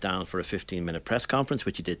 he sits down for a 15-minute press conference,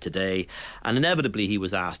 which he did today, and inevitably he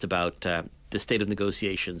was asked about the state of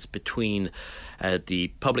negotiations between the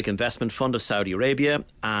Public Investment Fund of Saudi Arabia,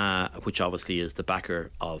 which obviously is the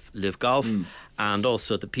backer of Live Golf, and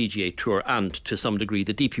also the PGA Tour, and to some degree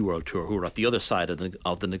the DP World Tour, who are at the other side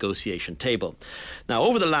of the negotiation table. Now,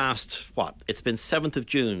 over the last, it's been 7th of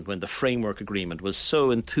June when the framework agreement was so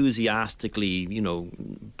enthusiastically,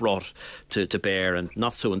 brought to bear, and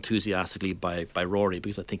not so enthusiastically by Rory,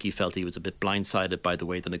 because I think he felt he was a bit blindsided by the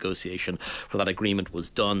way the negotiation for that agreement was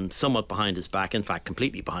done, somewhat behind his back, in fact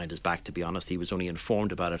completely behind his back, to be honest. He was only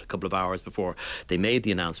informed about it a couple of hours before they made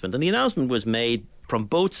the announcement, and the announcement was made from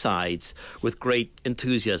both sides with great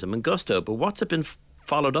enthusiasm and gusto. But what's it been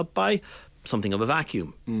followed up by? Something of a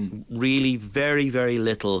vacuum. Really very, very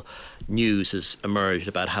little news has emerged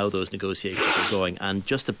about how those negotiations are going. And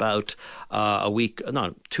just about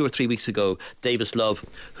 2 or 3 weeks ago, Davis Love,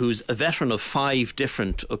 who's a veteran of 5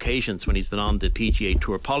 different occasions when he's been on the PGA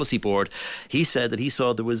Tour Policy Board, he said that he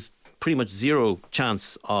saw there was pretty much zero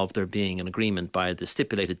chance of there being an agreement by the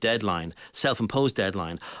stipulated deadline, self-imposed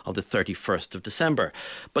deadline of the 31st of December.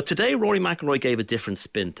 But today Rory McIlroy gave a different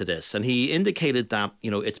spin to this, and he indicated that,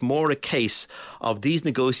 it's more a case of these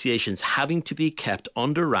negotiations having to be kept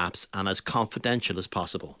under wraps and as confidential as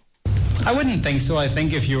possible. I wouldn't think so. I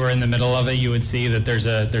think if you were in the middle of it, you would see that there's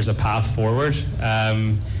a path forward.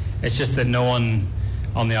 It's just that no one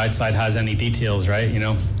on the outside has any details, right?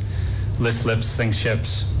 List lips, sink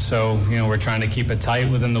ships. So, we're trying to keep it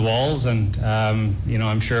tight within the walls, and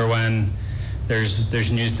I'm sure when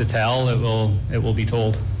there's news to tell, it will be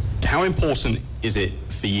told. How important is it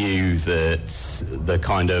for you that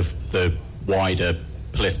the wider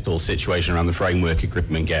political situation around the framework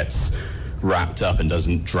agreement gets wrapped up and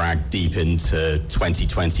doesn't drag deep into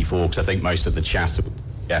 2024? Because I think most of the chat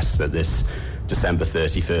suggests that this December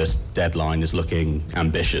 31st deadline is looking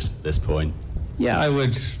ambitious at this point. Yeah, I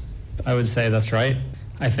would say that's right.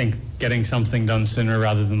 I think getting something done sooner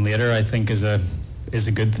rather than later, I think, is a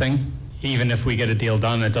good thing. Even if we get a deal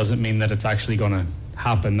done, it doesn't mean that it's actually going to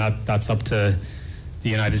happen. That's up to the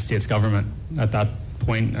United States government at that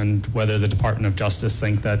point, and whether the Department of Justice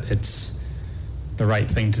think that it's the right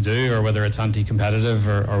thing to do, or whether it's anti-competitive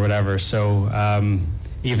or whatever. So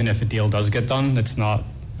even if a deal does get done, it's not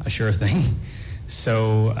a sure thing.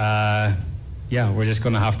 So we're just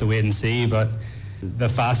going to have to wait and see. But the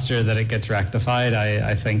faster that it gets rectified,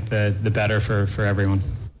 I think the better for everyone.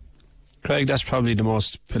 Craig, that's probably the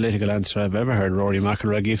most political answer I've ever heard Rory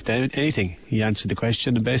McIlroy give to anything. He answered the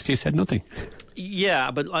question and basically said nothing.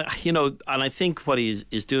 Yeah, but and I think what he's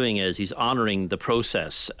doing is he's honouring the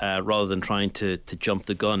process rather than trying to jump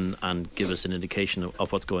the gun and give us an indication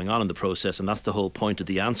of what's going on in the process. And that's the whole point of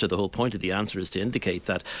the answer. The whole point of the answer is to indicate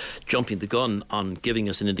that jumping the gun on giving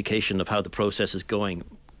us an indication of how the process is going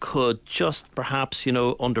could just perhaps,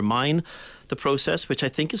 undermine the process, which I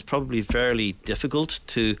think is probably fairly difficult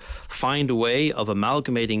to find a way of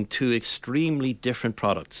amalgamating two extremely different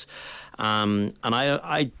products. And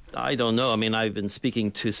I don't know. I mean, I've been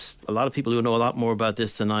speaking to a lot of people who know a lot more about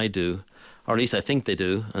this than I do, or at least I think they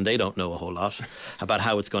do, and they don't know a whole lot about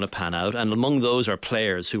how it's going to pan out. And among those are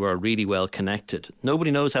players who are really well connected. Nobody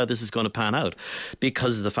knows how this is going to pan out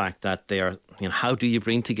because of the fact that they are, how do you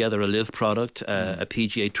bring together a live product, a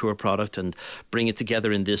PGA Tour product, and bring it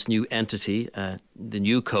together in this new entity, the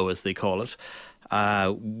NewCo as they call it,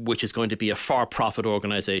 which is going to be a for-profit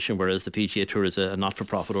organisation, whereas the PGA Tour is a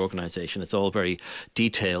not-for-profit organisation. It's all very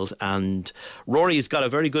detailed, and Rory's got a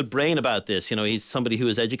very good brain about this. He's somebody who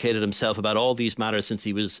has educated himself about all these matters since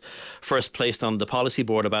he was first placed on the policy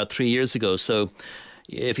board about 3 years ago. So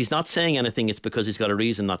if he's not saying anything, it's because he's got a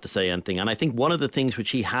reason not to say anything. And I think one of the things which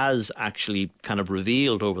he has actually kind of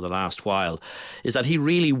revealed over the last while is that he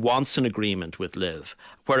really wants an agreement with Liv.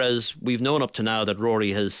 Whereas we've known up to now that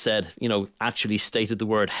Rory has said, actually stated the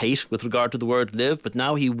word hate with regard to the word live, but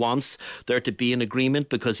now he wants there to be an agreement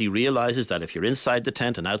because he realises that if you're inside the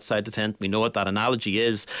tent and outside the tent, we know what that analogy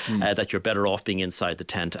is, that you're better off being inside the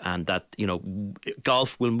tent, and that,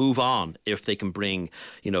 golf will move on if they can bring,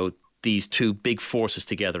 these two big forces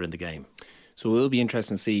together in the game. So it will be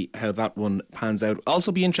interesting to see how that one pans out.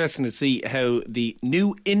 Also be interesting to see how the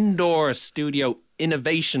new indoor studio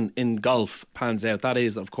innovation in golf pans out. That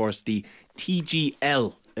is, of course, the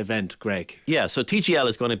TGL event, Greg. Yeah, so TGL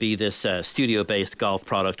is going to be this studio-based golf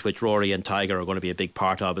product which Rory and Tiger are going to be a big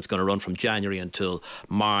part of. It's going to run from January until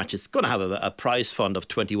March. It's going to have a prize fund of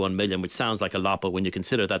 21 million, which sounds like a lot, but when you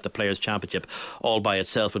consider that the Players' Championship all by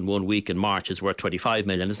itself in 1 week in March is worth 25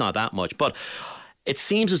 million, it's not that much. But it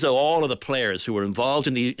seems as though all of the players who were involved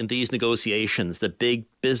in these negotiations, the big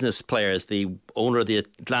business players, the owner of the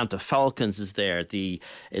Atlanta Falcons is there,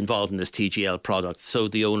 involved in this TGL product. So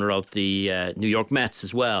the owner of the New York Mets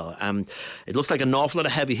as well. It looks like an awful lot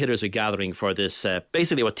of heavy hitters are gathering for this.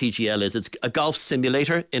 Basically what TGL is, it's a golf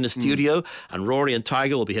simulator in a studio, and Rory and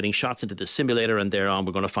Tiger will be hitting shots into the simulator, and thereon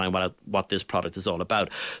we're going to find what this product is all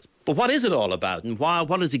about. But what is it all about, and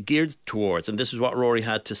what is it geared towards? And this is what Rory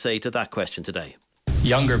had to say to that question today.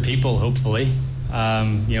 Younger people, hopefully.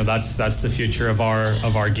 That's the future of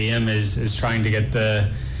our game is trying to get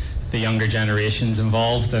the younger generations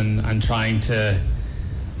involved and trying to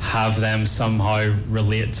have them somehow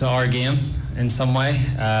relate to our game in some way.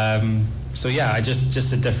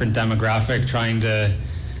 Just a different demographic, trying to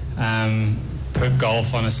put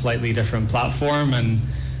golf on a slightly different platform, and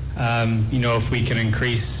if we can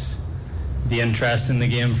increase the interest in the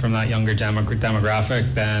game from that younger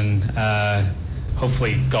demographic, then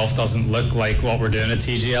hopefully golf doesn't look like what we're doing at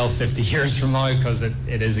TGL 50 years from now, because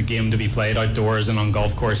it is a game to be played outdoors and on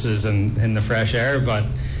golf courses and in the fresh air. But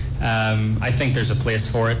I think there's a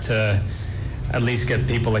place for it to at least get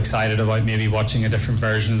people excited about maybe watching a different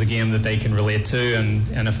version of the game that they can relate to.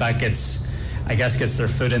 And if that gets their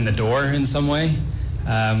foot in the door in some way,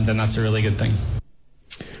 then that's a really good thing.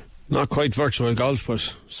 Not quite virtual golf,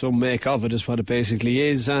 but some make of it is what it basically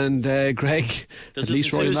is. And Greg, does at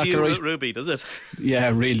least Rory McIlroy, Ruby, does it? Yeah,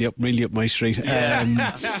 really up my street. Yeah,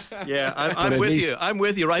 I'm with you. I'm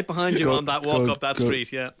with you, right behind you on that walk up that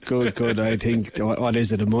street. Yeah, good. I think what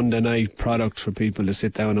is it? A Monday night product for people to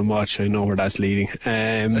sit down and watch. I know where that's leading.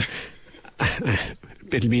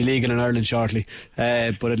 It'll be illegal in Ireland shortly,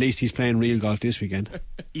 but at least he's playing real golf this weekend.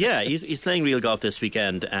 Yeah, he's playing real golf this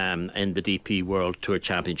weekend in the DP World Tour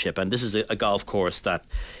Championship, and this is a golf course that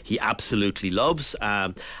he absolutely loves.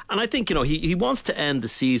 And I think he wants to end the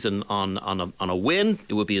season on a win.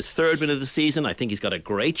 It would be his third win of the season. I think he's got a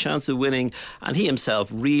great chance of winning, and he himself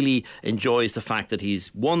really enjoys the fact that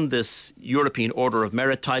he's won this European Order of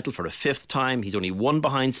Merit title for a fifth time. He's only one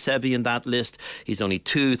behind Seve in that list. He's only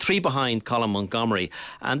three behind Colin Montgomery.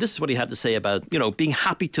 And this is what he had to say about, being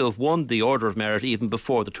happy to have won the Order of Merit even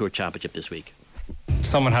before the Tour Championship this week.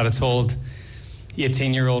 Someone had told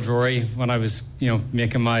 18-year-old Rory when I was,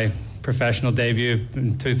 making my professional debut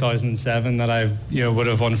in 2007 that I, would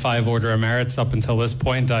have won 5 Order of Merits up until this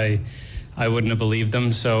point. I wouldn't have believed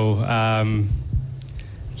them. So,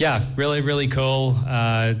 really, really cool.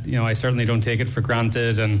 I certainly don't take it for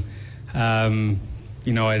granted. And,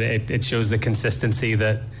 it shows the consistency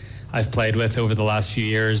that I've played with over the last few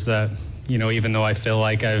years, that even though I feel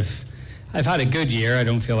like I've had a good year, I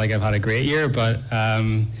don't feel like I've had a great year, but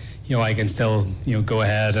I can still go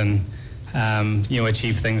ahead and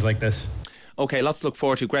achieve things like this. Okay, lots to look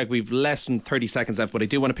forward to. Greg, we've less than 30 seconds left, but I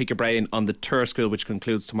do want to pick your brain on the tour school, which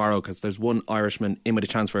concludes tomorrow, because there's one Irishman in with a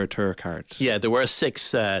chance for a tour card. Yeah, there were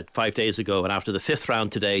 6 5 days ago, and after the 5th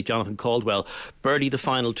round today, Jonathan Caldwell birdied the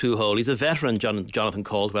final 2-hole. He's a veteran, Jonathan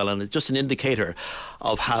Caldwell, and it's just an indicator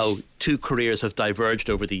of how 2 careers have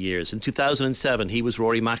diverged over the years. In 2007, he was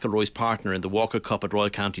Rory McIlroy's partner in the Walker Cup at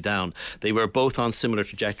Royal County Down. They were both on similar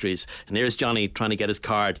trajectories, and here's Johnny trying to get his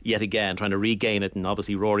card yet again, trying to regain it, and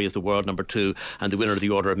obviously Rory is the world number 2 and the winner of the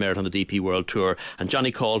Order of Merit on the DP World Tour. And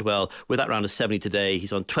Johnny Caldwell, with that round of 70 today,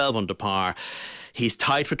 he's on 12 under par. He's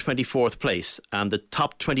tied for 24th place, and the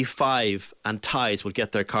top 25 and ties will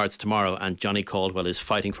get their cards tomorrow, and Johnny Caldwell is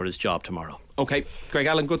fighting for his job tomorrow. Okay, Greg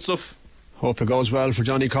Allen, good stuff. Hope it goes well for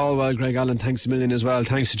Johnny Caldwell. Greg Allen, thanks a million as well.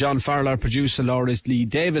 Thanks to John Farrell, our producer. Laura Lee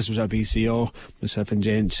Davis was our BCO. Myself and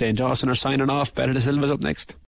Jane St. Dawson are signing off. Better the Silva's up next.